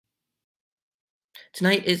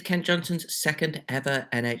Tonight is Kent Johnson's second ever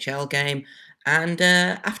NHL game, and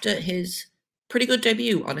after his pretty good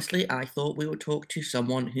debut, honestly, I thought we would talk to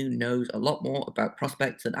someone who knows a lot more about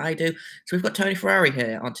prospects than I do. So we've got Tony Ferrari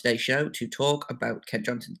here on today's show to talk about Kent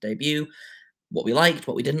Johnson's debut, what we liked,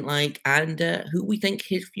 what we didn't like, and who we think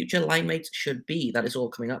his future line mates should be. That is all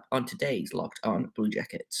coming up on today's Locked On Blue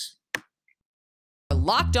Jackets.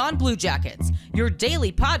 Locked On Blue Jackets, your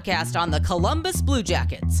daily podcast on the Columbus Blue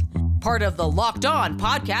Jackets. Part of the Locked On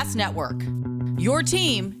Podcast Network. Your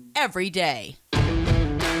team every day.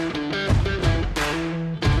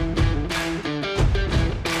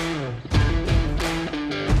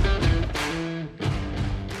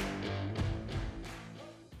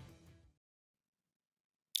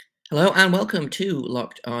 Hello and welcome to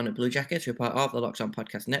Locked On Blue Jackets. We're part of the Locked On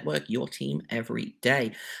Podcast Network, your team every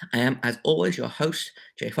day. I am, as always, your host,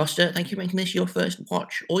 Jay Foster. Thank you for making this your first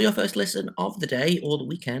watch or your first listen of the day or the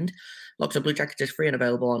weekend. Locked On Blue Jackets is free and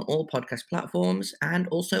available on all podcast platforms and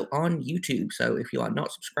also on YouTube. So if you are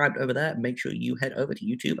not subscribed over there, make sure you head over to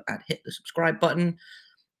YouTube and hit the subscribe button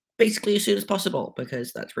basically as soon as possible,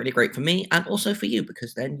 because that's really great for me and also for you,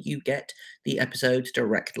 because then you get the episodes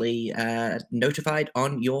directly notified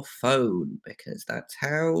on your phone, because that's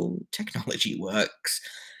how technology works.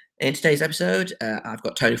 In today's episode, I've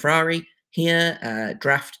got Tony Ferrari here,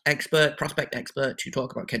 draft expert, prospect expert, to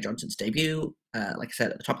talk about Kent Johnson's debut. Like I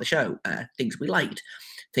said at the top of the show, things we liked,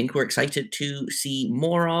 things we're excited to see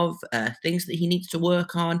more of, things that he needs to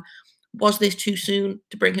work on. Was this too soon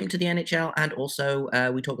to bring him to the NHL? And also,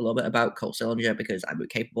 we talk a little bit about Cole Sillinger, because I'm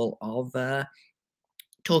capable of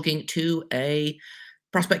talking to a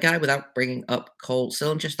prospect guy without bringing up Cole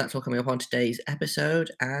Sillinger. So that's all coming up on today's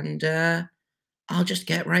episode, and I'll just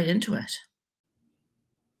get right into it.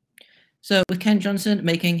 So with Kent Johnson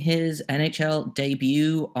making his NHL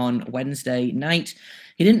debut on Wednesday night,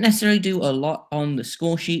 he didn't necessarily do a lot on the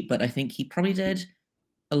score sheet, but I think he probably did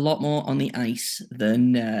a lot more on the ice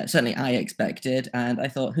than certainly I expected. And I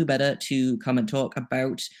thought, who better to come and talk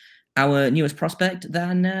about our newest prospect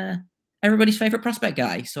than everybody's favorite prospect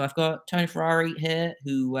guy. So I've got Tony Ferrari here,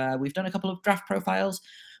 who we've done a couple of draft profiles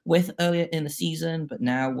with earlier in the season, but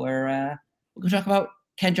now we're going to talk about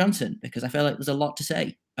Kent Johnson, because I feel like there's a lot to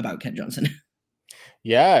say about Kent Johnson.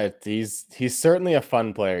 Yeah, he's certainly a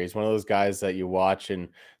fun player. He's one of those guys that you watch, and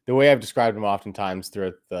the way I've described him oftentimes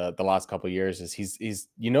throughout the last couple of years is he's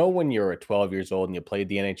when you were 12 years old and you played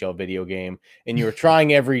the NHL video game and you were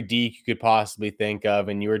trying every deke you could possibly think of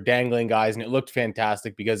and you were dangling guys and it looked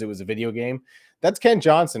fantastic because it was a video game. That's Kent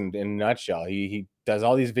Johnson in a nutshell. He does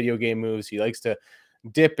all these video game moves. He likes to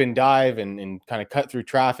dip and dive and kind of cut through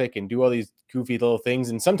traffic and do all these goofy little things.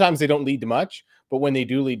 And sometimes they don't lead to much, but when they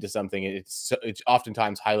do lead to something, it's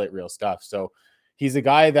oftentimes highlight reel stuff. So he's a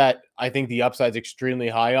guy that I think the upside's extremely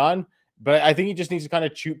high on, but I think he just needs to kind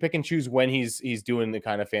of pick and choose when he's doing the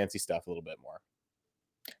kind of fancy stuff a little bit more.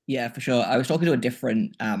 Yeah, for sure. I was talking to a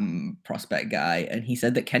different prospect guy, and he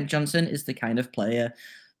said that Kent Johnson is the kind of player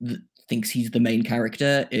that thinks he's the main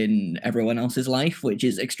character in everyone else's life, which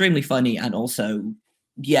is extremely funny, and also,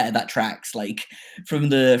 yeah, that tracks. Like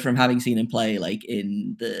from having seen him play like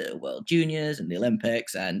in the World Juniors and the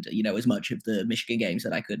Olympics, and as much of the Michigan games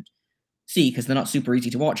that I could see, because they're not super easy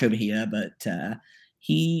to watch over here, but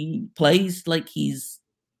he plays like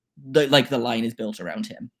the line is built around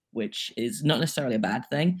him, which is not necessarily a bad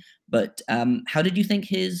thing. But how did you think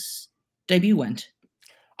his debut went?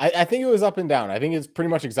 I think it was up and down. I think it's pretty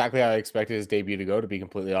much exactly how I expected his debut to go, to be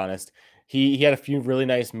completely honest. He had a few really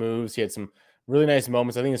nice moves. He had some really nice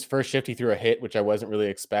moments. I think his first shift, he threw a hit, which I wasn't really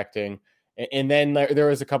expecting. And then there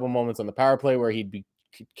was a couple moments on the power play where he'd be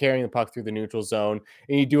carrying the puck through the neutral zone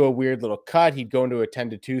and he'd do a weird little cut. He'd go into a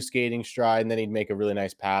 10-2 skating stride and then he'd make a really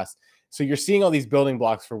nice pass. So you're seeing all these building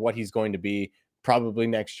blocks for what he's going to be probably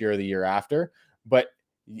next year or the year after. But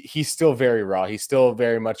he's still very raw. He's still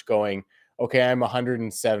very much going, okay, I'm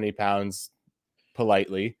 170 pounds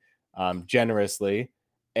politely, generously,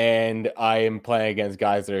 and I am playing against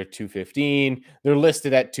guys that are 215. They're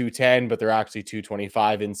listed at 210, but they're actually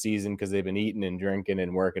 225 in season because they've been eating and drinking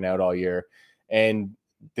and working out all year. And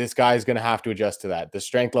this guy is going to have to adjust to that. The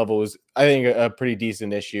strength level is, I think, a pretty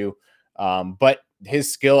decent issue, but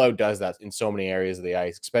his skill outdoes that in so many areas of the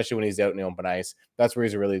ice, especially when he's out in the open ice. That's where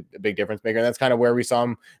he's a really big difference maker. And that's kind of where we saw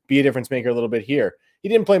him be a difference maker a little bit here. He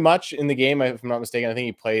didn't play much in the game, if I'm not mistaken. I think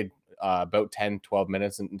he played about 10, 12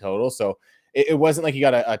 minutes in total. So it wasn't like he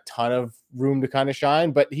got a ton of room to kind of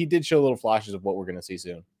shine, but he did show little flashes of what we're going to see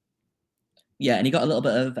soon. Yeah, and he got a little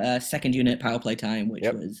bit of second unit power play time,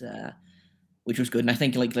 which was good. And I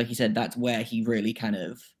think, like you said, that's where he really kind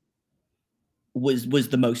of was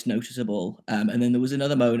the most noticeable. And then there was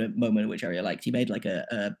another moment which I really liked. He made like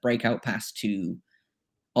a breakout pass to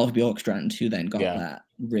Oliver Bjorkstrand, who then got Yeah. that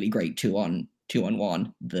really great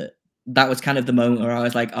 2-on-1. That was kind of the moment where I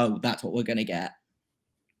was like, oh, that's what we're gonna get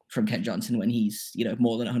from Kent Johnson when he's,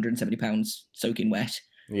 more than 170 pounds soaking wet.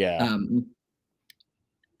 Yeah. Um,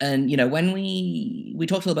 and when we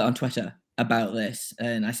talked a little bit on Twitter about this,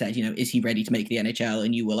 and I said, is he ready to make the NHL?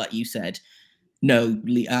 And you said, no,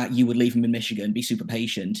 you would leave him in Michigan, be super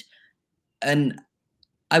patient. And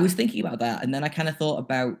I was thinking about that, and then I kind of thought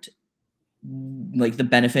about like the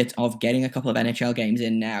benefit of getting a couple of NHL games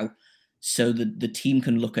in now, so that the team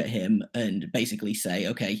can look at him and basically say,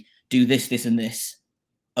 okay, do this, this, and this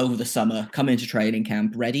over the summer, come into training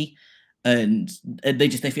camp ready. And they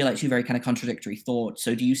feel like two very kind of contradictory thoughts.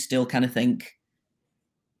 So do you still kind of think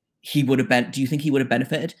he would have been, do you think he would have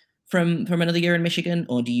benefited from another year in Michigan?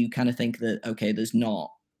 Or do you kind of think that, okay, there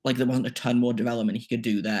wasn't a ton more development he could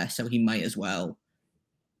do there, so he might as well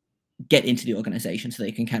get into the organization so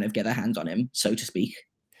they can kind of get their hands on him, so to speak?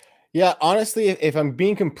 Yeah, honestly, if I'm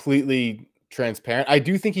being completely transparent, I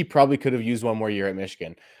do think he probably could have used one more year at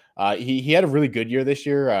Michigan. He had a really good year this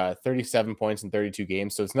year, 37 points in 32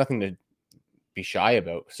 games, so it's nothing to be shy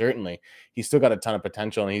about. Certainly, he's still got a ton of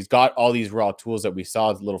potential, and he's got all these raw tools that we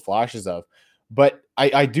saw little flashes of. But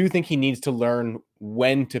I do think he needs to learn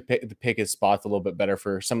when to pick his spots a little bit better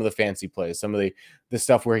for some of the fancy plays, some of the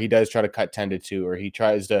stuff where he does try to cut 10 to 2, or he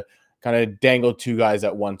tries to kind of dangle two guys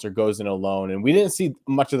at once or goes in alone. And we didn't see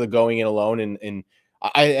much of the going in alone. And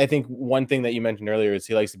I think one thing that you mentioned earlier is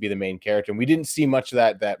he likes to be the main character, and we didn't see much of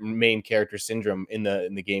that main character syndrome in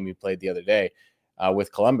the game he played the other day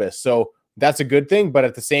with Columbus. So that's a good thing. But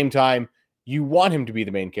at the same time, you want him to be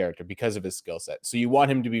the main character because of his skill set. So you want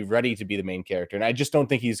him to be ready to be the main character. And I just don't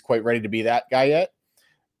think he's quite ready to be that guy yet.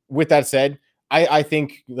 With that said, I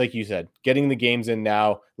think, like you said, getting the games in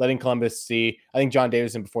now, letting Columbus see. I think John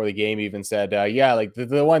Davidson before the game even said, yeah, like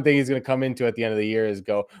the one thing he's going to come into at the end of the year is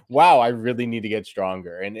go, wow, I really need to get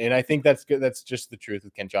stronger. And I think that's good. That's just the truth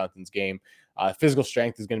with Kent Johnson's game. Physical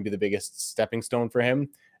strength is going to be the biggest stepping stone for him.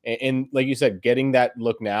 And like you said, getting that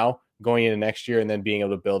look now, going into next year, and then being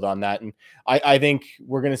able to build on that. And I think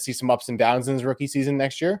we're going to see some ups and downs in his rookie season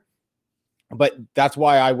next year. But that's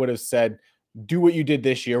why I would have said, do what you did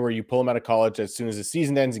this year, where you pull him out of college as soon as the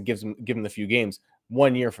season ends and give him the few games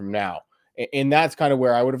 1 year from now. And that's kind of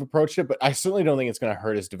where I would have approached it. But I certainly don't think it's going to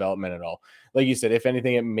hurt his development at all. Like you said, if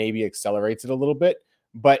anything, it maybe accelerates it a little bit.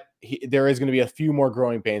 But there is going to be a few more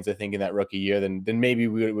growing pains, I think, in that rookie year than maybe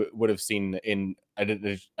we would have seen in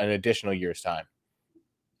an additional year's time.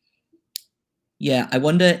 Yeah, I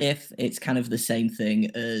wonder if it's kind of the same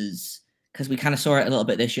thing as, because we kind of saw it a little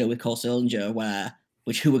bit this year with Cole Sillinger,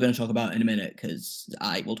 who we're going to talk about in a minute, because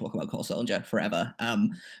I will talk about Cole Sillinger forever.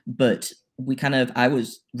 But I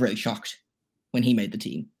was really shocked when he made the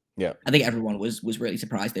team. Yeah, I think everyone was really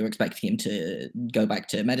surprised. They were expecting him to go back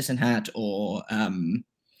to Medicine Hat or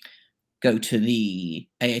go to the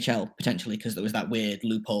AHL potentially, because there was that weird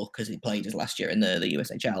loophole because he played his last year in the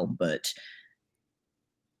USHL. But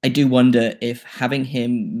I do wonder if having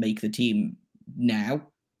him make the team now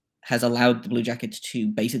has allowed the Blue Jackets to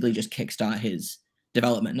basically just kickstart his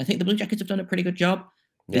development. And I think the Blue Jackets have done a pretty good job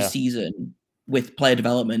this season with player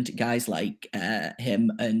development. Guys like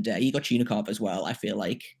him and Igor Chinakhov as well, I feel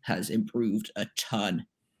like has improved a ton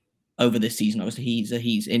over this season. Obviously,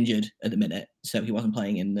 he's injured at the minute, so he wasn't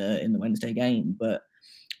playing in the Wednesday game. But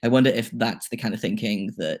I wonder if that's the kind of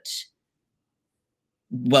thinking that,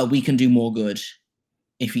 well, we can do more good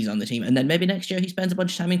if he's on the team. And then maybe next year he spends a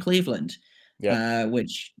bunch of time in Cleveland,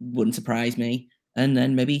 which wouldn't surprise me. And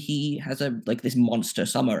then maybe he has this monster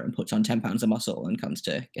summer and puts on 10 pounds of muscle and comes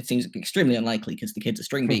to, it seems extremely unlikely because the kid's a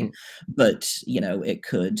string bean, but it'll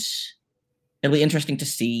be interesting to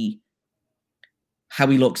see how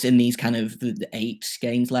he looks in these kind of the 8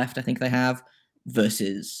 games left, I think they have,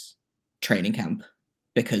 versus training camp,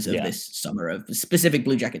 because of this summer of specific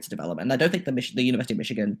Blue Jackets development. And I don't think the University of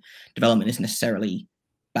Michigan development is necessarily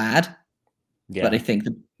bad, but I think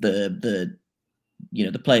the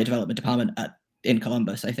player development department in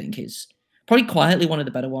Columbus, I think, is probably quietly one of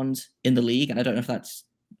the better ones in the league. And I don't know if that's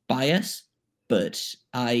bias, but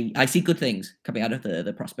I see good things coming out of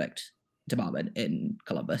the prospect department in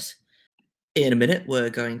Columbus. In a minute, we're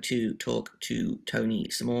going to talk to Tony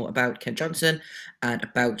some more about Kent Johnson and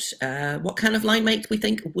about what kind of line mates we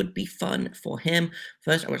think would be fun for him.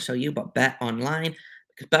 First, I want to tell you about Bet Online,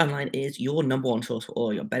 because Bet Online is your number one source for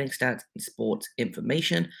all your betting stats and sports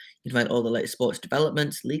information. You can find all the latest sports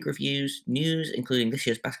developments, league reviews, news, including this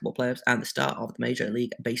year's basketball playoffs and the start of the Major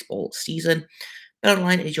League Baseball season.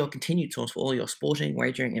 BetOnline is your continued source for all your sporting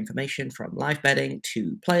wagering information from live betting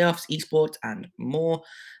to playoffs, esports, and more.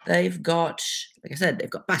 They've got, like I said, they've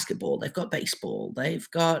got basketball, they've got baseball, they've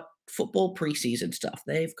got football preseason stuff,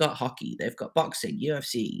 they've got hockey, they've got boxing,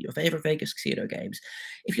 UFC, your favorite Vegas casino games.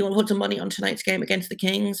 If you want to put some money on tonight's game against the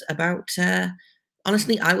Kings,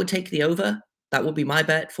 honestly, I would take the over. That would be my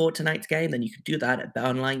bet for tonight's game. Then you can do that at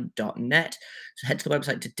betonline.net. So head to the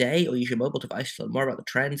website today or use your mobile device to learn more about the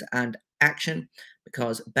trends and action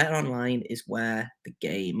because BetOnline is where the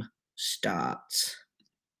game starts.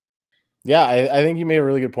 Yeah, I think you made a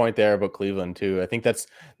really good point there about Cleveland too. I think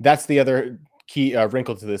that's the other key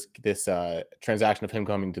wrinkle to this transaction of him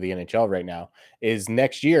coming to the NHL right now is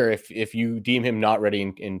next year if you deem him not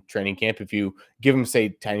ready in training camp, if you give him say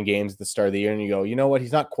 10 games at the start of the year and you go, you know what,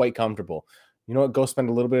 he's not quite comfortable. You know what, go spend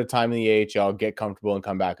a little bit of time in the AHL, get comfortable, and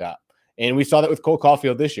come back up. And we saw that with Cole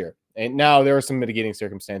Caulfield this year. And now there are some mitigating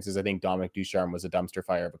circumstances. I think Dominic Ducharme was a dumpster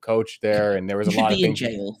fire of a coach there, and there was He a should lot of be in things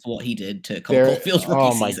jail for what he did to Cole there. Caulfield's rookie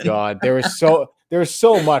Oh my season. God, there was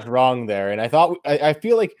so much wrong there, and I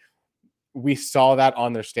feel like we saw that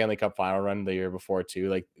on their Stanley Cup final run the year before too.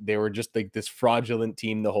 Like they were just like this fraudulent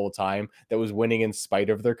team the whole time that was winning in spite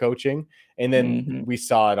of their coaching. And then Mhm. we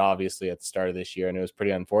saw it obviously at the start of this year, and it was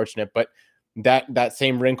pretty unfortunate. But that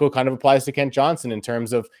same wrinkle kind of applies to Kent Johnson in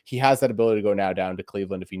terms of he has that ability to go now down to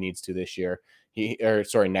Cleveland if he needs to this year.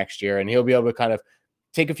 Next year, and he'll be able to kind of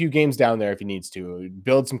take a few games down there if he needs to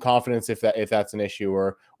build some confidence if that's an issue,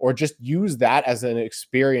 or just use that as an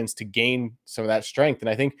experience to gain some of that strength. And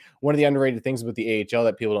I think one of the underrated things about the AHL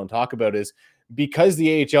that people don't talk about is because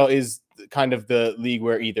the AHL is kind of the league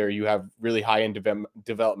where either you have really high end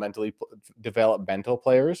developmental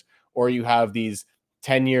players, or you have these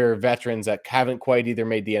 10-year veterans that haven't quite either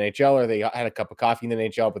made the NHL or they had a cup of coffee in the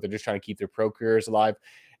NHL, but they're just trying to keep their pro careers alive.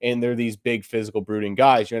 And they're these big physical brooding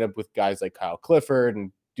guys. You end up with guys like Kyle Clifford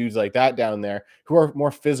and dudes like that down there who are more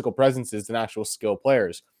physical presences than actual skill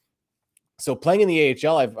players. So playing in the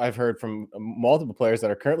AHL, I've heard from multiple players that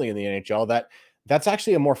are currently in the NHL that's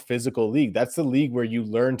actually a more physical league. That's the league where you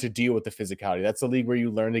learn to deal with the physicality. That's the league where you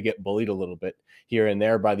learn to get bullied a little bit here and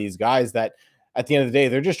there by these guys that at the end of the day,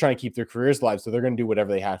 they're just trying to keep their careers alive. So they're going to do whatever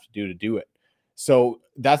they have to do it. So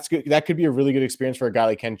that's good. That could be a really good experience for a guy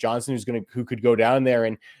like Kent Johnson, who could go down there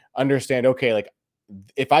and understand, okay, like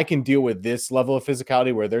if I can deal with this level of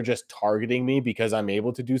physicality where they're just targeting me because I'm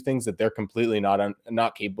able to do things that they're completely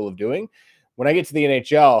not capable of doing. When I get to the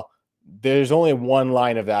NHL, there's only one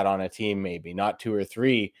line of that on a team, maybe not two or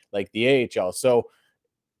three like the AHL. So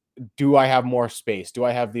do I have more space? Do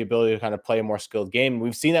I have the ability to kind of play a more skilled game?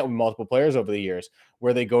 We've seen that with multiple players over the years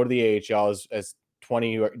where they go to the AHL as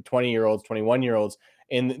 20-year-olds, 21-year-olds,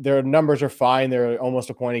 and their numbers are fine. They're almost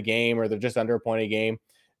a point a game or they're just under a point a game.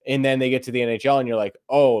 And then they get to the NHL and you're like,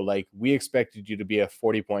 oh, like we expected you to be a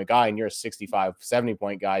 40-point guy and you're a 65,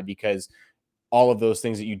 70-point guy because all of those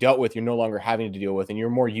things that you dealt with, you're no longer having to deal with and you're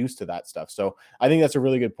more used to that stuff. So I think that's a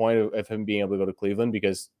really good point of him being able to go to Cleveland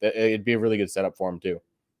because it'd be a really good setup for him too.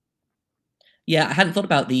 Yeah, I hadn't thought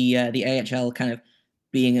about the AHL kind of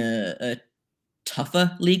being a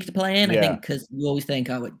tougher league to play in. I Yeah. think because you always think,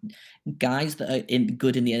 oh, guys that are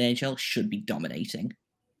good in the NHL should be dominating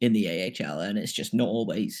in the AHL, and it's just not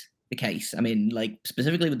always the case. I mean, like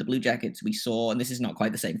specifically with the Blue Jackets, we saw, and this is not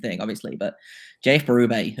quite the same thing, obviously, but JF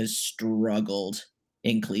Berube has struggled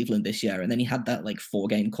in Cleveland this year, and then he had that like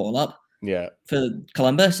 4-game call up Yeah. for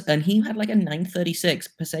Columbus, and he had like a 936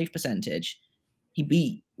 per save percentage. He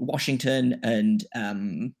beat Washington and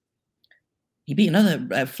he beat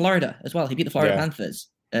another Florida as well. He beat the Florida Yeah. Panthers,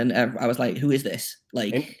 and I was like, "Who is this?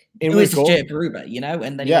 Like, And who is with this goal, Jay Berube?" You know?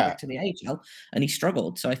 And then he went yeah. back to the AHL and he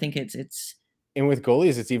struggled. So I think it's And with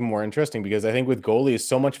goalies, it's even more interesting because I think with goalies,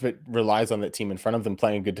 so much of it relies on that team in front of them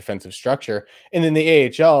playing a good defensive structure. And in the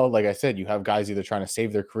AHL, like I said, you have guys either trying to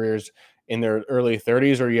save their careers in their early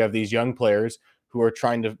 30s, or you have these young players who are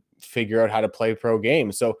trying to figure out how to play pro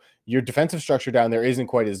games. So your defensive structure down there isn't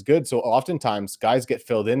quite as good. So oftentimes guys get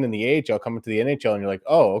filled in the AHL, coming to the NHL, and you're like,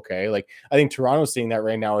 oh, okay. Like I think Toronto's seeing that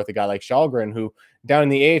right now with a guy like Shalgren, who down in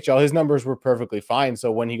the AHL, his numbers were perfectly fine.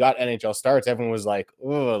 So when he got NHL starts, everyone was like,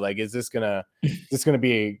 oh, like, is this gonna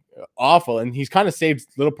be awful? And he's kind of saved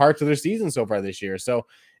little parts of their season so far this year. So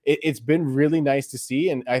it's been really nice to see.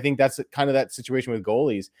 And I think that's kind of that situation with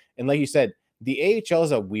goalies. And like you said, the AHL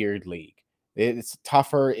is a weird league. It's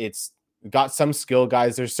tougher. It's got some skill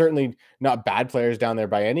guys. There's certainly not bad players down there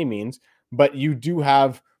by any means, but you do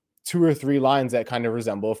have two or three lines that kind of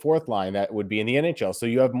resemble a fourth line that would be in the NHL. So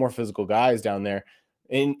you have more physical guys down there.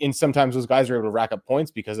 And sometimes those guys are able to rack up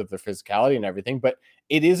points because of their physicality and everything, but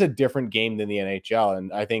it is a different game than the NHL.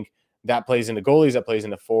 And I think that plays into goalies, that plays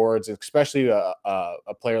into forwards, especially a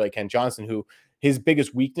player like Kent Johnson, who his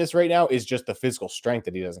biggest weakness right now is just the physical strength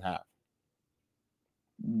that he doesn't have.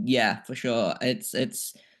 Yeah, for sure.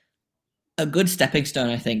 It's a good stepping stone,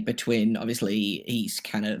 I think, between obviously he's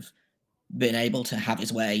kind of been able to have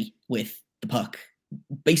his way with the puck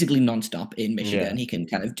basically nonstop in Michigan. Yeah, He can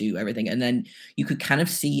kind of do everything. And then you could kind of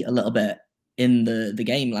see a little bit in the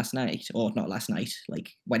game last night, or not last night,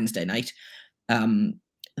 like Wednesday night,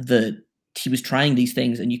 that he was trying these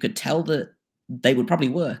things and you could tell that they would probably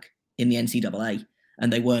work in the NCAA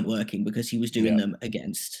and they weren't working because he was doing yeah, them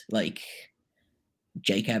against like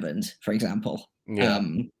Jake Evans, for example. yeah,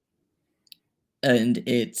 Um, and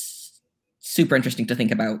it's super interesting to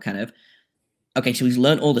think about kind of okay, so he's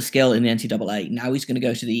learned all the skill in the NCAA. Now he's going to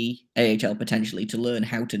go to the AHL potentially to learn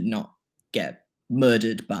how to not get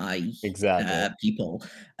murdered by exactly. people,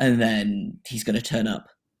 and then he's going to turn up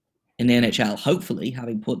in the NHL, hopefully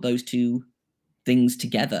having put those two things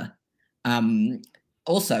together. Um,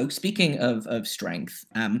 Also, speaking of strength,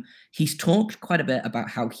 he's talked quite a bit about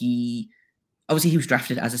how he obviously he was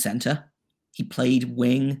drafted as a center. He played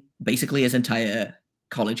wing basically his entire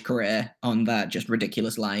college career on that just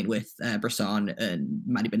ridiculous line with Brisson and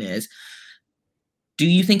Matty Beniers. Do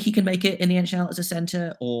you think he can make it in the NHL as a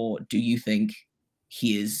center, or do you think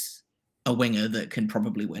he is a winger that can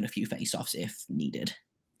probably win a few faceoffs if needed?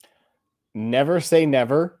 Never say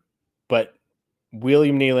never, but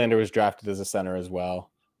William Nylander was drafted as a center as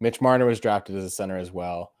well. Mitch Marner was drafted as a center as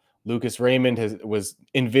well. Lucas Raymond was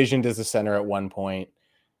envisioned as a center at one point.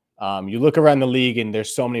 You look around the league and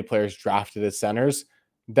there's so many players drafted as centers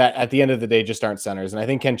that at the end of the day just aren't centers. And I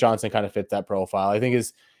think Kent Johnson kind of fits that profile. I think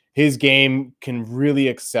his game can really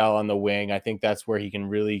excel on the wing. I think that's where he can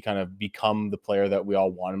really kind of become the player that we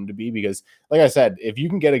all want him to be. Because like I said, if you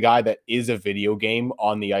can get a guy that is a video game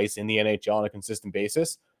on the ice in the NHL on a consistent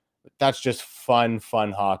basis, that's just fun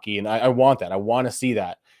hockey. And I want that. I want to see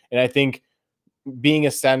that. And I think being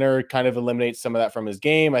a center kind of eliminates some of that from his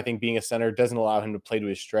game. I think being a center doesn't allow him to play to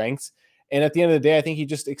his strengths. And at the end of the day, I think he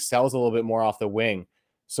just excels a little bit more off the wing.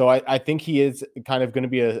 So I think he is kind of going to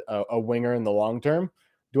be a winger in the long term.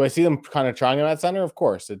 Do I see them kind of trying him at center? Of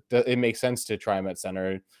course, it makes sense to try him at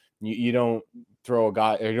center. You don't throw a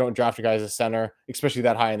guy, or you don't draft a guy as a center, especially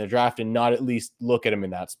that high in the draft, and not at least look at him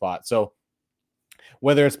in that spot. So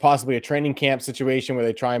whether it's possibly a training camp situation where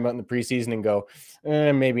they try him out in the preseason and go,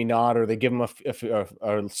 maybe not, or they give him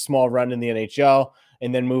a small run in the NHL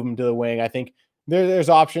and then move him to the wing. I think there's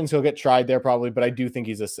options. He'll get tried there probably, but I do think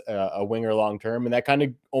he's a winger long term, and that kind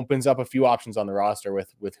of opens up a few options on the roster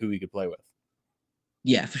with who he could play with.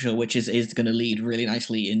 Yeah, for sure. Which is going to lead really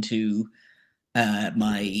nicely into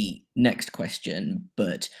my next question.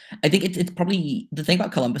 But I think it's probably the thing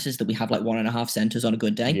about Columbus is that we have like 1.5 centers on a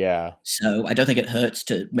good day. Yeah, So I don't think it hurts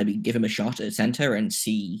to maybe give him a shot at center and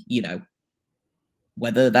see,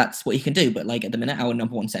 whether that's what he can do. But like at the minute, our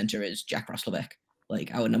number one center is Jack Roslovic. Like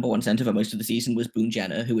our number one center for most of the season was Boone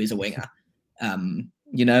Jenner, who is a winger.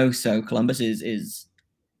 So Columbus is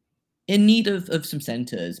in need of some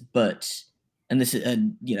centers, but and this is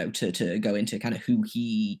to go into kind of who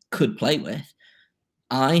he could play with.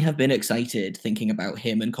 I have been excited thinking about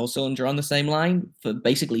him and Cole Sillinger on the same line for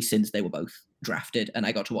basically since they were both drafted, and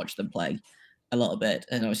I got to watch them play a little bit.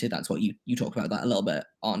 And obviously, that's what you talk about that a little bit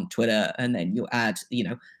on Twitter, and then you add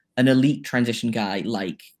an elite transition guy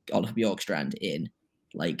like Oliver Bjorkstrand in.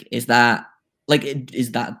 Is that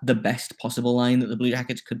the best possible line that the Blue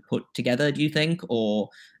Jackets could put together? Do you think, or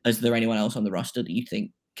is there anyone else on the roster that you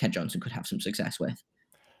think Kent Johnson could have some success with?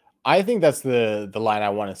 I think that's the line I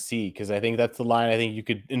want to see, because I think that's the line I think you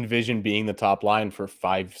could envision being the top line for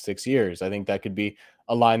 5-6 years. I think that could be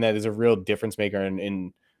a line that is a real difference maker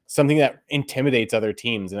in something that intimidates other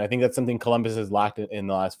teams. And I think that's something Columbus has lacked in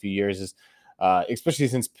the last few years is especially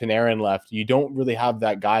since Panarin left, you don't really have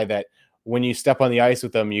that guy that when you step on the ice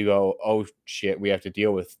with them, you go, oh shit, we have to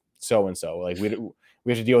deal with so-and-so. Like we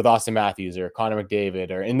have to deal with Austin Matthews or Connor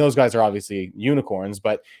McDavid, and those guys are obviously unicorns,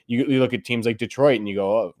 but you look at teams like Detroit and you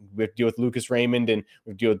go, oh, we have to deal with Lucas Raymond and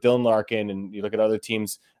we have to deal with Dylan Larkin, and you look at other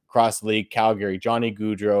teams across the league, Calgary, Johnny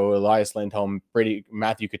Gaudreau, Elias Lindholm,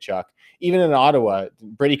 Matthew Tkachuk. Even in Ottawa,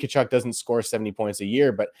 Brady Tkachuk doesn't score 70 points a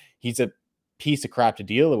year, but he's a piece of crap to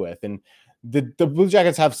deal with. And the Blue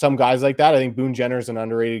Jackets have some guys like that. I think Boone Jenner is an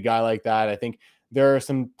underrated guy like that. I think there are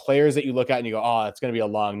some players that you look at and you go, oh, it's going to be a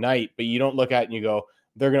long night, but you don't look at it and you go,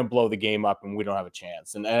 they're going to blow the game up and we don't have a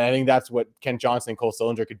chance. And I think that's what Kent Johnson and Cole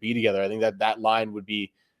Sillinger could be together. I think that line would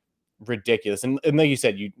be ridiculous. And like you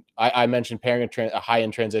said, I mentioned pairing a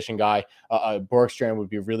high-end transition guy. Bjorkstrand would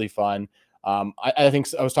be really fun. I think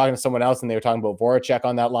I was talking to someone else and they were talking about Voracek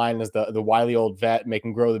on that line as the wily old vet, make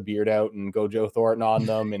him grow the beard out and go Joe Thornton on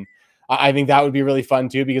them. And I think that would be really fun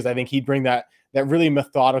too, because I think he'd bring that really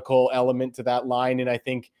methodical element to that line. And I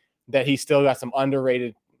think that he still got some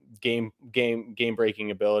underrated game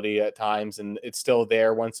breaking ability at times, and it's still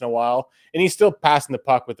there once in a while. And he's still passing the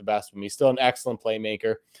puck with the best of them. He's still an excellent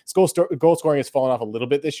playmaker. His goal scoring has fallen off a little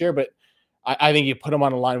bit this year, but I think you put him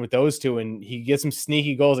on a line with those two and he gets some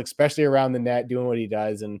sneaky goals, especially around the net, doing what he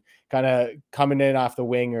does and kind of coming in off the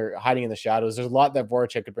wing or hiding in the shadows. There's a lot that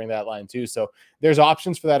Voracek could bring to that line too. So there's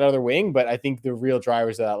options for that other wing, but I think the real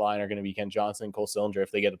drivers of that line are going to be Kent Johnson and Cole Sillinger if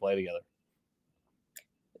they get to play together.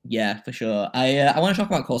 Yeah, for sure. I want to talk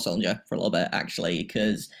about Cole Sillinger for a little bit, actually,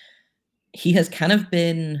 because he has kind of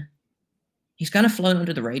been he's kind of flown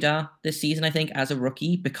under the radar this season, I think, as a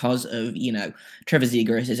rookie because of, Trevor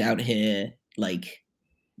Zegras is out here, like,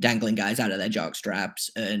 dangling guys out of their jock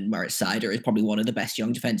straps, and Moritz Seider is probably one of the best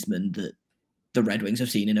young defensemen that the Red Wings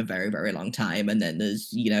have seen in a very, very long time. And then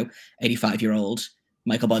there's, 85-year-old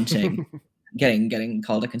Michael Bunting getting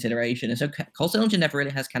called a consideration. And so Cole Sillinger never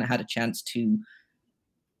really has kind of had a chance to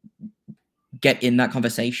get in that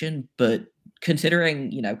conversation. But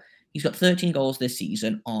considering, he's got 13 goals this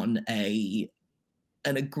season on an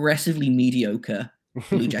aggressively mediocre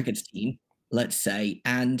Blue Jackets team, let's say,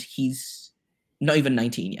 and he's not even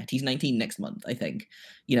 19 yet. He's 19 next month, I think.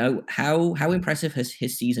 How impressive has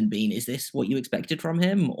his season been? Is this what you expected from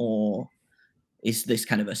him, or is this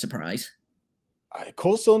kind of a surprise?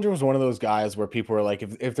 Cole Sillinger was one of those guys where people were like,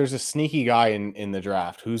 if there's a sneaky guy in the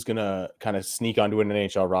draft, who's going to kind of sneak onto an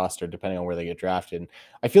NHL roster, depending on where they get drafted. And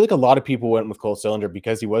I feel like a lot of people went with Cole Sillinger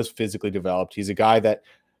because he was physically developed. He's a guy that,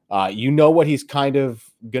 what he's kind of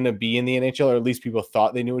going to be in the NHL, or at least people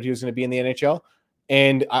thought they knew what he was going to be in the NHL.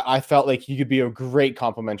 And I felt like he could be a great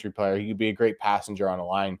complementary player. He could be a great passenger on a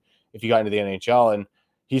line if he got into the NHL. And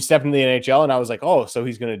he stepped into the NHL, and I was like, oh, so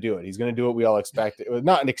he's going to do it. He's going to do what we all expected. It was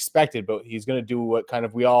not unexpected, but he's going to do what kind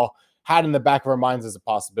of we all had in the back of our minds as a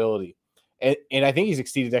possibility. And I think he's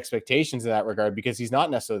exceeded expectations in that regard because he's not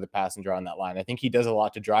necessarily the passenger on that line. I think he does a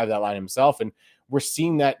lot to drive that line himself. And we're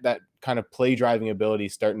seeing that kind of play driving ability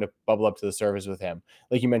starting to bubble up to the surface with him.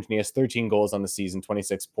 Like you mentioned, he has 13 goals on the season,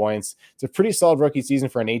 26 points. It's a pretty solid rookie season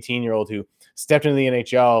for an 18-year-old who stepped into the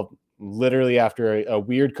NHL literally after a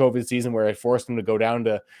weird COVID season where it forced him to go down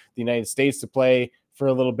to the United States to play for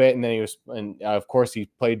a little bit. And then of course he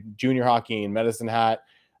played junior hockey in Medicine Hat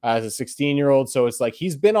as a 16-year-old. So it's like,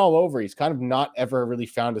 he's been all over. He's kind of not ever really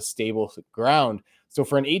found a stable ground. So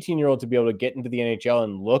for an 18-year-old to be able to get into the NHL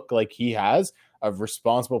and look like he has, a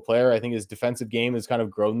responsible player, I think his defensive game has kind of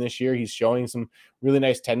grown this year. He's showing some really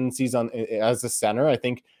nice tendencies as a center. I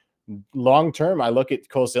think long term, I look at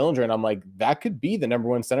Cole Sillinger and I'm like, that could be the number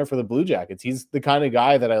one center for the Blue Jackets. He's the kind of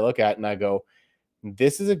guy that I look at and I go,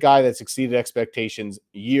 this is a guy that's exceeded expectations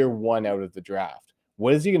year one out of the draft.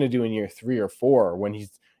 What is he going to do in year 3 or 4 when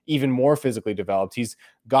he's even more physically developed? He's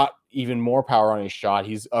got even more power on his shot.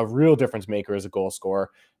 He's a real difference maker as a goal scorer.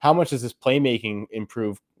 How much does his playmaking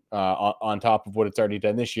improve on top of what it's already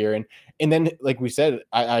done this year? And then, like we said,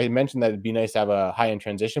 I mentioned that it'd be nice to have a high-end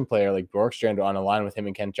transition player like Bjorkstrand on a line with him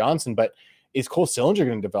and Kent Johnson, but is Cole Sillinger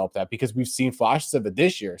going to develop that? Because we've seen flashes of it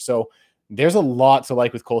this year. So there's a lot to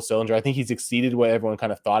like with Cole Sillinger. I think he's exceeded what everyone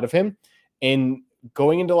kind of thought of him. And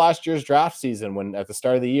going into last year's draft season, when at the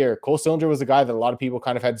start of the year, Cole Sillinger was a guy that a lot of people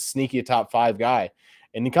kind of had sneaky a top 5 guy,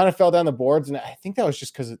 and he kind of fell down the boards. And I think that was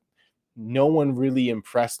just because no one really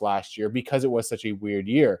impressed last year because it was such a weird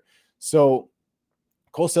year. So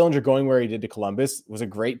Cole Sillinger going where he did to Columbus was a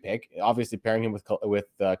great pick. Obviously pairing him with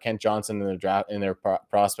Kent Johnson in the draft in their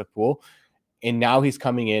prospect pool. And now he's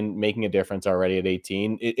coming in, making a difference already at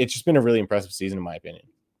 18. It's just been a really impressive season, in my opinion.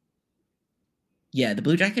 Yeah, the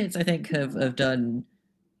Blue Jackets, I think, have done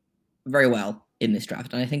very well in this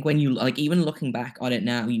draft. And I think when you, like, even looking back on it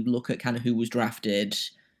now, you look at kind of who was drafted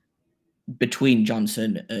between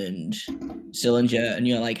Johnson and Sillinger, and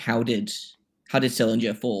you're like, how did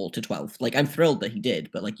Sillinger fall to 12th? Like, I'm thrilled that he did,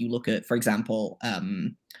 but like, you look at, for example,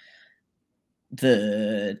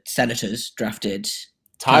 the Senators drafted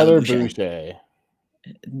Tyler Boucher,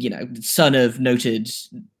 son of noted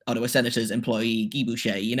Ottawa Senators employee Guy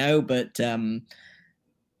Boucher, but and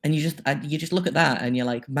you just look at that and you're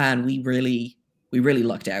like, man, we really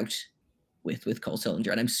lucked out with Cole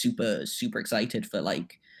Sillinger, and I'm super, super excited for,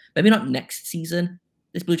 like, maybe not next season,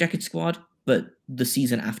 this Blue Jacket squad, but the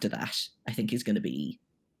season after that, I think is going to be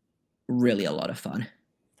really a lot of fun.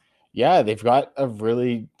 Yeah, they've got a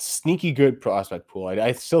really sneaky good prospect pool.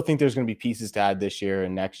 I still think there's going to be pieces to add this year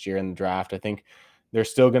and next year in the draft. I think they're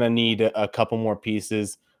still going to need a couple more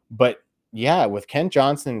pieces, but Yeah, with Kent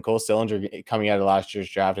Johnson and Cole Sillinger coming out of last year's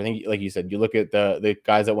draft, I think, like you said, you look at the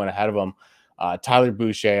guys that went ahead of him. Tyler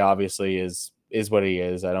Boucher obviously is what he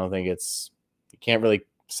is. I don't think you can't really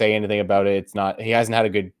say anything about it. It's not he hasn't had a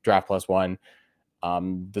good draft plus one.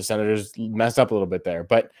 The Senators messed up a little bit there,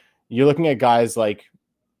 but you're looking at guys like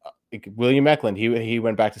William Eklund. He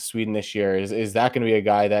went back to Sweden this year. Is that going to be a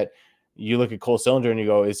guy that you look at Cole Sillinger and you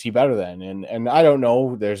go, is he better than? And I don't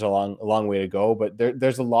know. There's a long way to go, but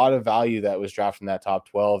there's a lot of value that was drafted in that top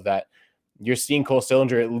 12 that you're seeing Cole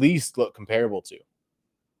Sillinger at least look comparable to.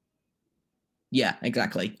 Yeah,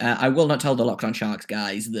 exactly. I will not tell the Locked On Sharks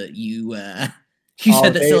guys that you you Oh,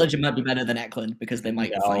 said that they Sillinger might be better than Eklund because they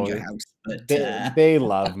might find your no, house. But they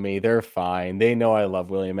love me. They're fine. They know I love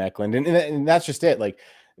William Eklund, and that's just it. Like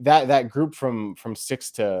that group from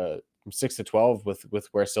 6 to 12 with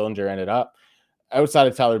where Sillinger ended up. Outside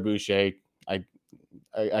of Tyler Boucher,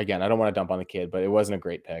 again, I don't want to dump on the kid, but it wasn't a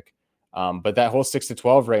great pick. But that whole 6 to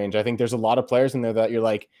 12 range, I think there's a lot of players in there that you're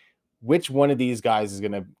like, which one of these guys is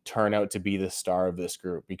going to turn out to be the star of this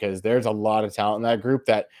group? Because there's a lot of talent in that group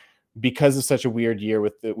that, because of such a weird year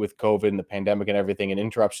with COVID and the pandemic and everything and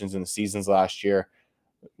interruptions in the seasons last year,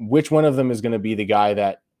 which one of them is going to be the guy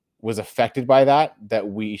that was affected by that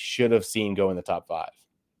we should have seen go in the top 5?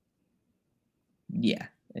 yeah,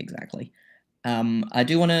 exactly. I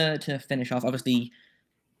do want to finish off. Obviously,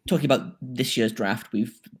 talking about this year's draft,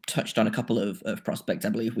 we've touched on a couple of prospects. I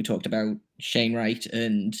believe we talked about Shane Wright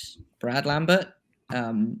and Brad Lambert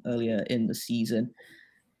earlier in the season.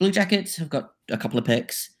 Blue Jackets have got a couple of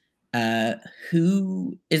picks.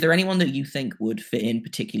 Who is there anyone that you think would fit in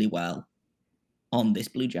particularly well on this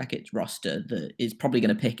Blue Jackets roster that is probably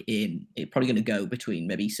going to probably going to go between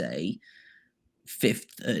maybe say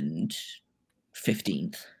 5th and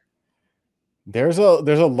 15th? There's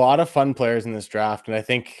a lot of fun players in this draft, and I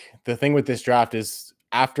think the thing with this draft is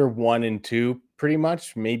after 1 and 2, pretty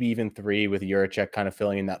much, maybe even 3 with Juracek kind of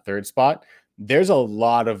filling in that third spot. There's a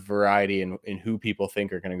lot of variety in who people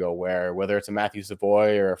think are going to go where, whether it's a Matthew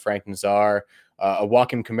Savoy or a Frank Nazar, a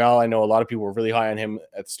Joakim Kamel. I know a lot of people were really high on him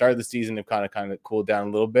at the start of the season. Have kind of cooled down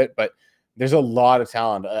a little bit, but there's a lot of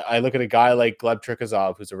talent. I look at a guy like Gleb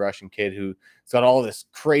Trikazov, who's a Russian kid who's got all this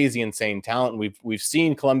crazy, insane talent. We've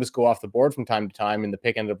seen Columbus go off the board from time to time, and the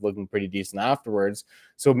pick ended up looking pretty decent afterwards.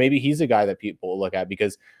 So maybe he's a guy that people will look at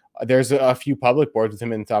because there's a few public boards with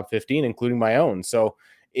him in the top 15, including my own. So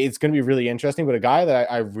it's going to be really interesting. But a guy that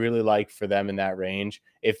I really like for them in that range,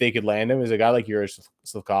 if they could land him, is a guy like Yuri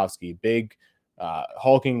Slafkovsky, big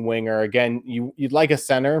hulking winger. Again, you'd like a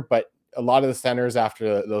center, but a lot of the centers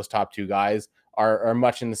after those top 2 guys are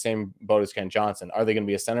much in the same boat as Kent Johnson. Are they going to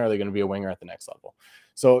be a center? Or are they going to be a winger at the next level?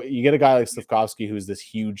 So you get a guy like Slafkovsky, who's this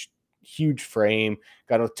huge frame,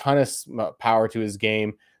 got a ton of power to his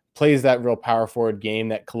game, plays that real power forward game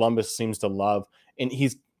that Columbus seems to love. And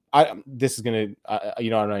this is going to, I'm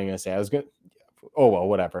not even going to say, oh, well,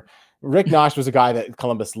 whatever. Rick Nash was a guy that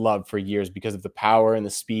Columbus loved for years because of the power and the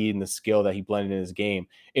speed and the skill that he blended in his game.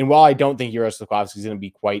 And while I don't think Yuri Slafkovsky is going to be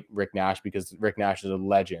quite Rick Nash because Rick Nash is a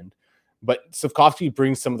legend, but Slafkovsky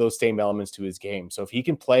brings some of those same elements to his game. So if he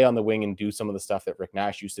can play on the wing and do some of the stuff that Rick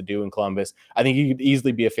Nash used to do in Columbus, I think he could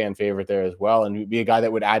easily be a fan favorite there as well and be a guy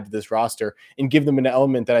that would add to this roster and give them an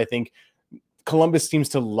element that I think Columbus seems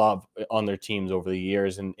to love on their teams over the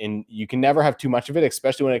years, and you can never have too much of it,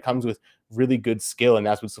 especially when it comes with really good skill, and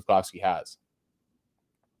that's what Slafkovsky has.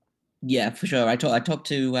 Yeah, for sure. I talked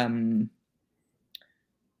to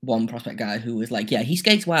one prospect guy who was like, yeah, he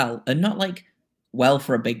skates well, and not like well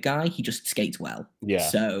for a big guy. He just skates well. Yeah.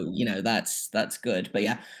 So that's good. But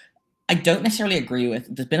yeah, I don't necessarily agree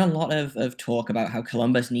with. There's been a lot of talk about how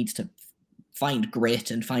Columbus needs to find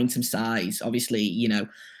grit and find some size. Obviously,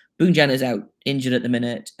 Boone Jenner's out injured at the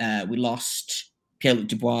minute. We lost Pierre-Luc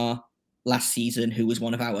Dubois last season, who was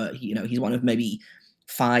one of our, he's one of maybe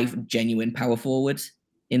 5 genuine power forwards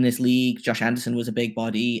in this league. Josh Anderson was a big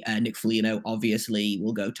body. Nick Foligno obviously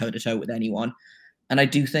will go toe-to-toe with anyone. And I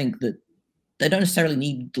do think that they don't necessarily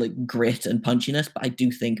need like grit and punchiness, but I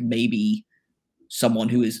do think maybe someone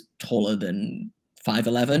who is taller than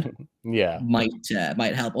 5'11" yeah,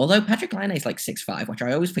 might help. Although Patrick Laine is like 6'5", which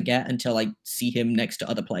I always forget until I see him next to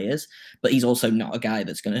other players. But he's also not a guy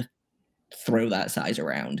that's going to throw that size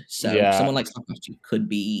around. So someone like Slafkovsky could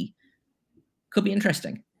be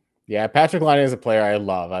interesting. Yeah, Patrick Laine is a player I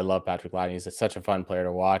love. I love Patrick Laine. He's such a fun player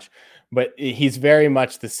to watch. But he's very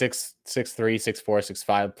much the 6'3", 6'4",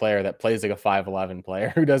 6'5" player that plays like a 5'11" player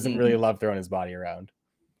who doesn't really love throwing his body around.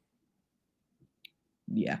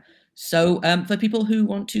 Yeah. So for people who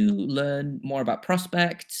want to learn more about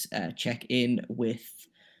prospects, check in with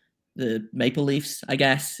the Maple Leafs, I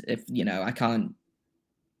guess. If, I can't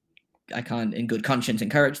I can't in good conscience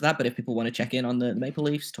encourage that, but if people want to check in on the Maple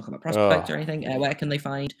Leafs, talk about prospects Oh. or anything, where can they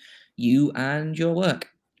find you and your work?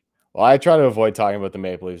 Well, I try to avoid talking about the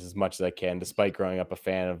Maple Leafs as much as I can, despite growing up a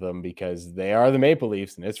fan of them, because they are the Maple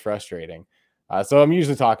Leafs and it's frustrating. So I'm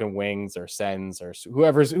usually talking Wings or Sens or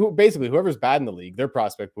whoever's bad in the league, their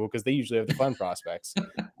prospect pool, because they usually have the fun prospects.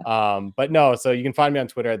 But no, so you can find me on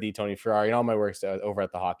Twitter at the Tony Ferrari, and all my work's over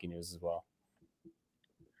at the Hockey News as well.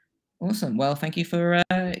 Awesome. Well, thank you for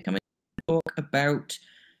coming to talk about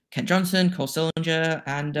Kent Johnson, Cole Sillinger,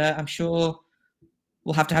 and I'm sure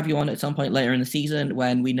we'll have to have you on at some point later in the season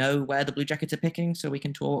when we know where the Blue Jackets are picking, so we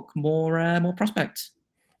can talk more prospects.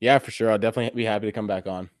 Yeah, for sure. I'll definitely be happy to come back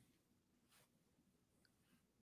on.